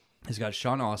purpose. it's got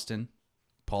Sean Austin,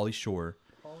 Pauly Shore,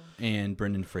 and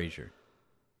Brendan Fraser.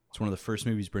 It's one of the first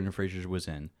movies Brendan Fraser was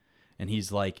in. And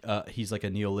he's like a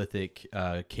Neolithic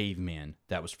caveman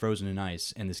that was frozen in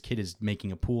ice, and this kid is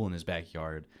making a pool in his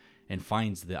backyard and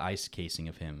finds the ice casing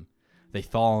of him. They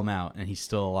thaw him out, and he's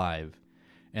still alive.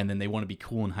 And then they want to be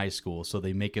cool in high school, so they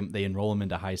enroll him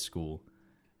into high school,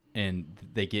 and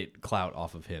they get clout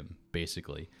off of him,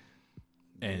 basically.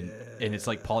 And it's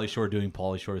like Pauly Shore doing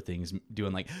Pauly Shore things,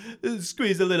 doing like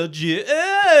squeeze a little juice,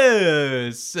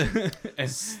 and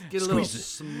Get a little squeeze it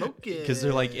smoky. because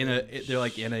they're like in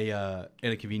a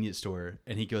convenience store,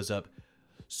 and he goes up.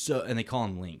 So and they call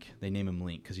him Link. They name him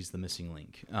Link because he's the missing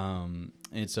link. And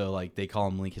so like they call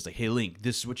him Link. He's like, "Hey Link,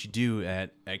 this is what you do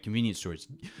at convenience stores.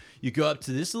 You go up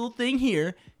to this little thing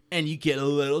here, and you get a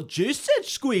little juice and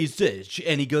squeeze it."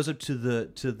 And he goes up to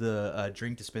the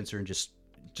drink dispenser and just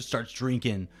starts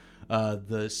drinking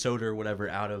the soda or whatever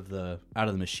out of the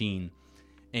machine.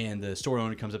 And the store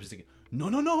owner comes up. He's like, "No!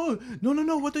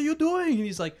 What are you doing?" And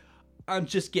he's like, "I'm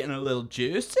just getting a little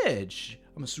juiceage.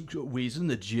 I'm wheezing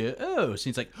the juice." And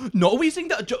he's like, "No wheezing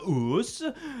the juice."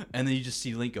 And then you just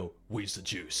see Link go, "Wheeze the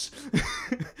juice,"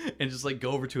 and just like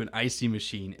go over to an icy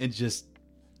machine and just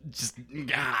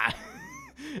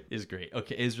it's great.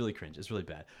 Okay, it's really cringe. It's really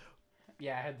bad.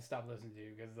 Yeah, I had to stop listening to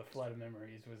you because the flood of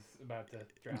memories was about to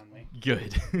drown me.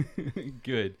 Good,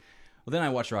 good. Well, then I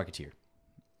watched Rocketeer.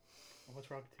 What's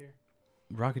Rocketeer?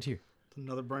 Rocketeer.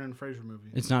 Another Brendan Fraser movie.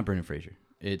 It's not Brendan Fraser.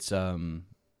 It's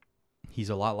he's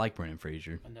a lot like Brendan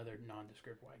Fraser. Another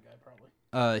nondescript white guy,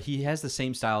 probably. He has the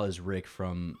same style as Rick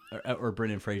from or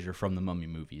Brendan Fraser from the Mummy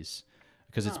movies,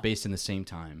 because it's based in the same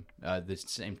time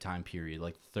period,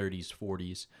 like 30s,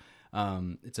 40s.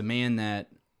 It's a man that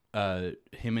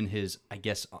him and his, I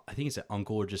think it's an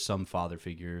uncle or just some father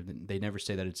figure. They never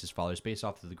say that it's his father. It's based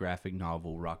off of the graphic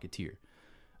novel Rocketeer.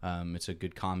 It's a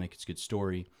good comic. It's a good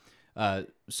story.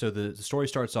 So the story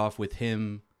starts off with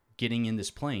him getting in this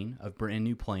plane, a brand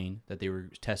new plane that they were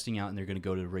testing out, and they're going to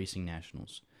go to racing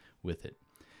nationals with it.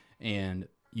 And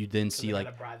you then see They like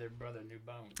gotta buy their brother new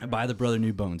bones. buy the brother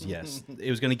new bones. Yes, it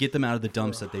was going to get them out of the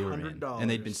dumps that they were in, $100. and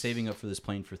they'd been saving up for this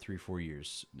plane for 3-4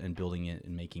 years and building it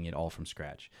and making it all from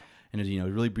scratch. And it was, you know,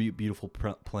 a really beautiful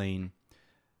plane.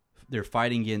 They're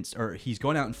fighting against, or he's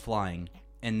going out and flying,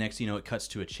 and next you know it cuts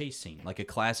to a chase scene, like a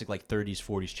classic like 30s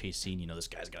 40s chase scene. You know, this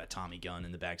guy's got a Tommy gun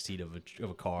in the back seat of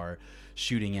a car,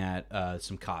 shooting at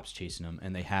some cops chasing him,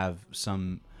 and they have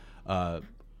some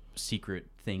secret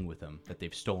thing with them that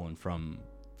they've stolen from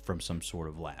some sort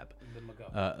of lab,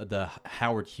 the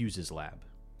Howard Hughes' lab.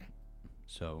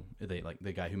 So they like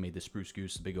the guy who made the Spruce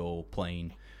Goose, the big old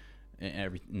plane.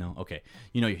 No, okay.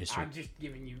 You know your history. I'm just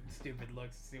giving you stupid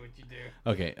looks to see what you do.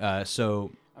 Okay,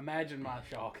 so Imagine my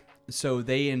shock. So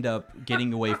they end up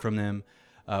getting away from them,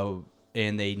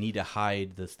 and they need to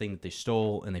hide the thing that they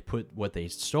stole, and they put what they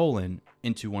stolen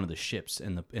into one of the ships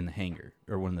in the hangar,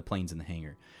 or one of the planes in the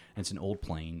hangar. And it's an old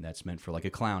plane that's meant for like a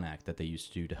clown act that they used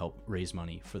to do to help raise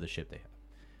money for the ship they have.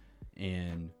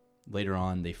 And later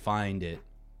on, they find it.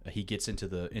 He gets into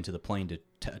the plane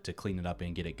to clean it up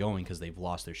and get it going because they've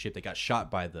lost their ship. They got shot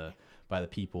by the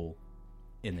people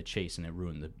in the chase, and it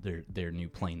ruined their new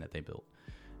plane that they built.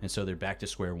 And so they're back to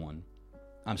square one.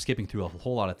 I'm skipping through a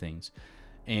whole lot of things.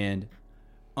 And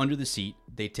under the seat,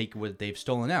 they take what they've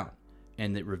stolen out,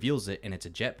 and it reveals it, and it's a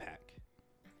jetpack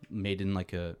made in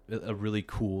like a really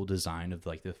cool design of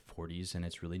like the 40s, and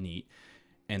it's really neat.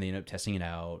 And they end up testing it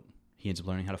out. He ends up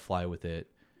learning how to fly with it,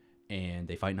 and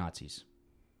they fight Nazis.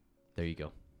 There you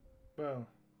go. Boom.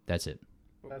 That's it.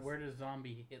 Where does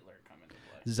zombie Hitler come into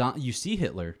play? You see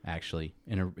Hitler actually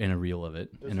in a reel of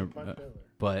it,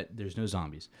 but there's no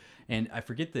zombies. And I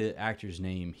forget the actor's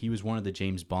name. He was one of the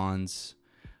James Bonds.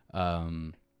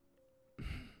 Robert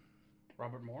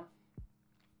Moore.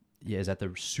 Yeah, is that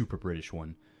the super British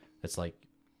one? That's like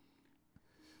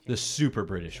the super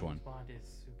British one. Bond is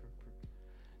super.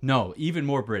 No, even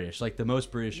more British, like the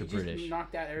most British You of just British.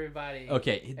 knocked out everybody.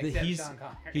 Okay, except Sean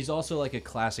Connery. he's also like a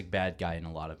classic bad guy in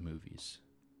a lot of movies.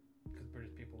 Because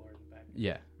British people are the bad guys.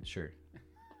 Yeah, sure.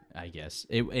 I guess.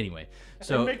 Anyway,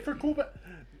 so make for cool,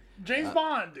 James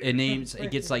Bond. Dude.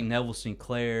 it gets like Neville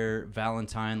Sinclair,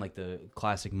 Valentine, like the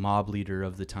classic mob leader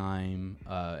of the time,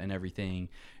 and everything.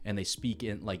 And they speak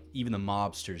in like even the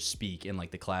mobsters speak in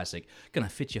like the classic, gonna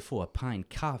fit you for a pine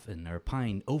coffin or a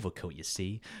pine overcoat, you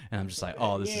see. And I'm just like,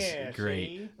 oh, this is great.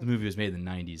 See? The movie was made in the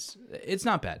 90s. It's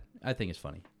not bad. I think it's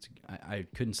funny. I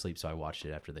couldn't sleep, so I watched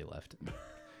it after they left.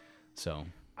 So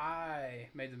I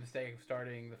made the mistake of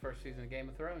starting the first season of Game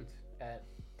of Thrones at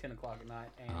 10 o'clock at night,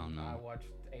 and Oh, no. I watched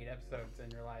 8 episodes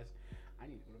and realized I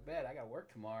need to go to bed. I got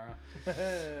work tomorrow.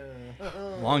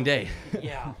 long day.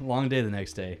 Yeah. Long day the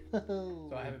next day.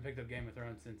 So I haven't picked up Game of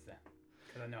Thrones since then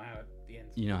because I know how it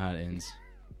ends. You know how it ends.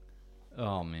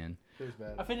 Oh man. Feels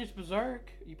bad. I finished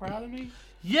Berserk. You proud of me?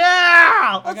 Yeah,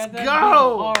 I let's got that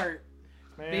go. big heart.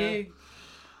 Man. Big,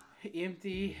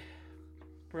 empty,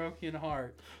 broken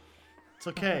heart. It's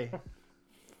okay.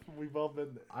 We've all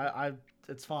been there.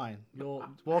 It's fine. You'll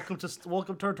welcome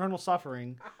to eternal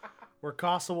suffering, where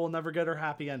Casa will never get her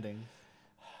happy ending.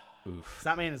 Oof.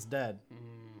 That man is dead.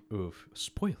 Oof.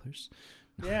 Spoilers.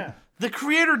 Yeah. The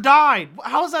creator died.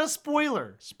 How is that a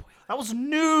spoiler? Spoiler. That was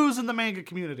news in the manga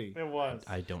community. It was.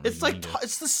 I don't. It's read like manga.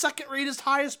 it's the second rated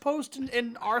highest post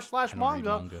in r/manga read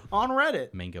manga. on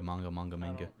Reddit. Manga. Go to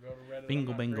Reddit, Bingo, I'm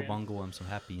not bingo, cringe. bongo. I'm so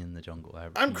happy in the jungle.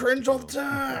 I'm cringe all the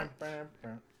time.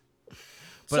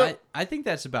 But So- I think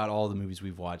that's about all the movies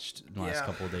we've watched in the last Yeah.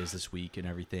 couple of days this week and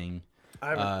everything.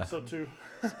 So too.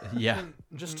 Yeah.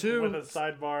 Just With two. a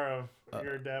sidebar of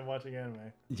your dad watching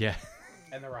anime. Yeah.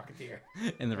 And the Rocketeer.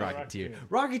 And the Yeah, Rocketeer.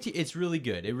 Rocketeer, it's really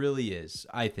good. It really is,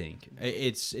 I think.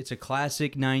 It's a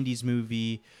classic 90s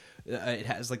movie. It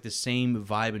has like the same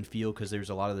vibe and feel because there's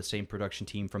a lot of the same production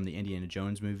team from the Indiana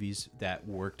Jones movies that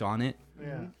worked on it.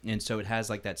 Yeah. And so it has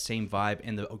like that same vibe,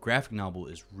 and the graphic novel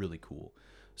is really cool.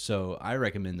 So I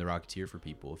recommend The Rocketeer for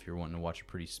people if you're wanting to watch a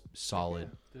pretty solid.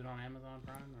 Is it on Amazon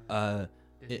Prime or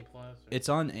Disney Plus? Or... It's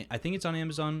on. I think it's on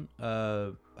Amazon.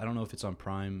 I don't know if it's on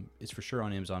Prime. It's for sure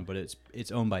on Amazon, but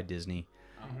it's owned by Disney.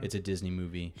 It's a Disney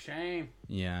movie. Shame.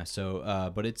 Yeah.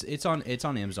 So, but it's on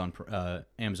Amazon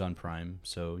Amazon Prime.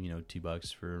 So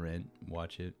 $2 for a rent.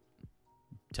 Watch it.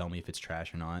 Tell me if it's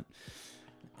trash or not.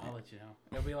 I'll let you know.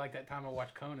 It'll be like that time I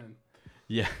watched Conan.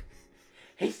 Yeah.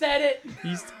 He said it.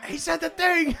 He said the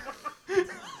thing.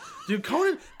 Dude,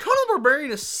 Conan the Barbarian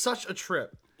is such a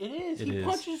trip. It is. It He is.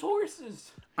 punches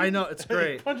horses. I know, it's He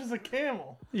great. punches a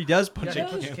camel. He does punch Yeah, a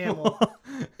he punches camel. camel.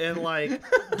 And like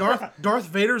Darth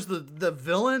Vader's the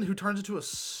villain who turns into a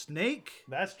snake.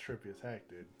 That's trippy as heck,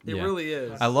 dude. It Yeah. really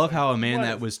is. I love how a man What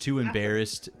that is was too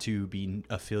embarrassed to be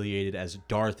affiliated as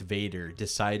Darth Vader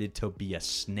decided to be a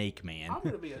snake man. I'm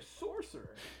gonna be a sorcerer.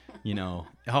 You know,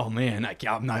 oh man, I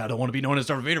don't want to be known as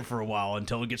Darth Vader for a while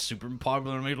until it gets super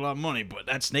popular and make a lot of money. But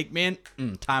that Snake Man,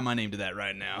 tie my name to that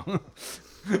right now. Let's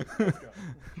go.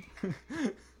 Oh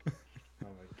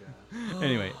my god.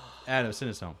 Anyway, Adam,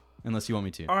 send us home. Unless you want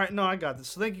me to. All right, no, I got this.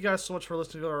 So thank you guys so much for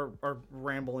listening to our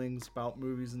ramblings about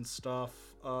movies and stuff.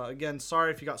 Again,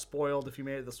 sorry if you got spoiled, if you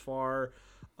made it this far.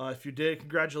 If you did,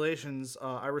 congratulations.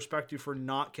 I respect you for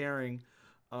not caring.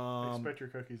 Expect your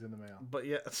cookies in the mail. But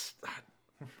yeah,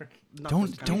 Don't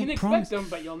You can promise. expect them,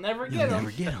 but you'll never You'll get them.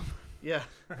 never get them. Yeah.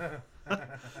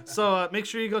 So make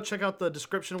sure you go check out the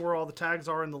description where all the tags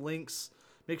are and the links.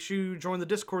 Make sure you join the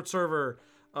Discord server.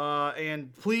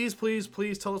 And please, please,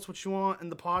 please tell us what you want in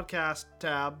the podcast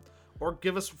tab or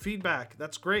give us feedback.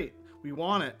 That's great. We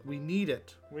want it. We need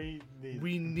it. We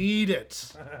need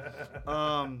it.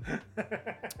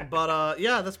 But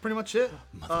yeah, that's pretty much it.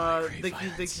 Thank you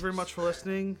very much for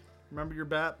listening. Remember,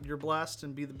 you're blessed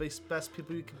and be the best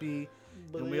people you could be.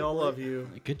 And we all love you.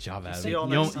 Good job, Adam. See y'all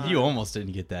next time. You almost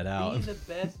didn't get that out. Be the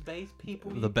best base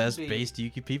people. The best based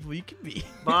people you can be.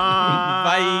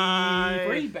 Bye. Bye.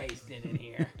 Free based in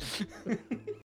here.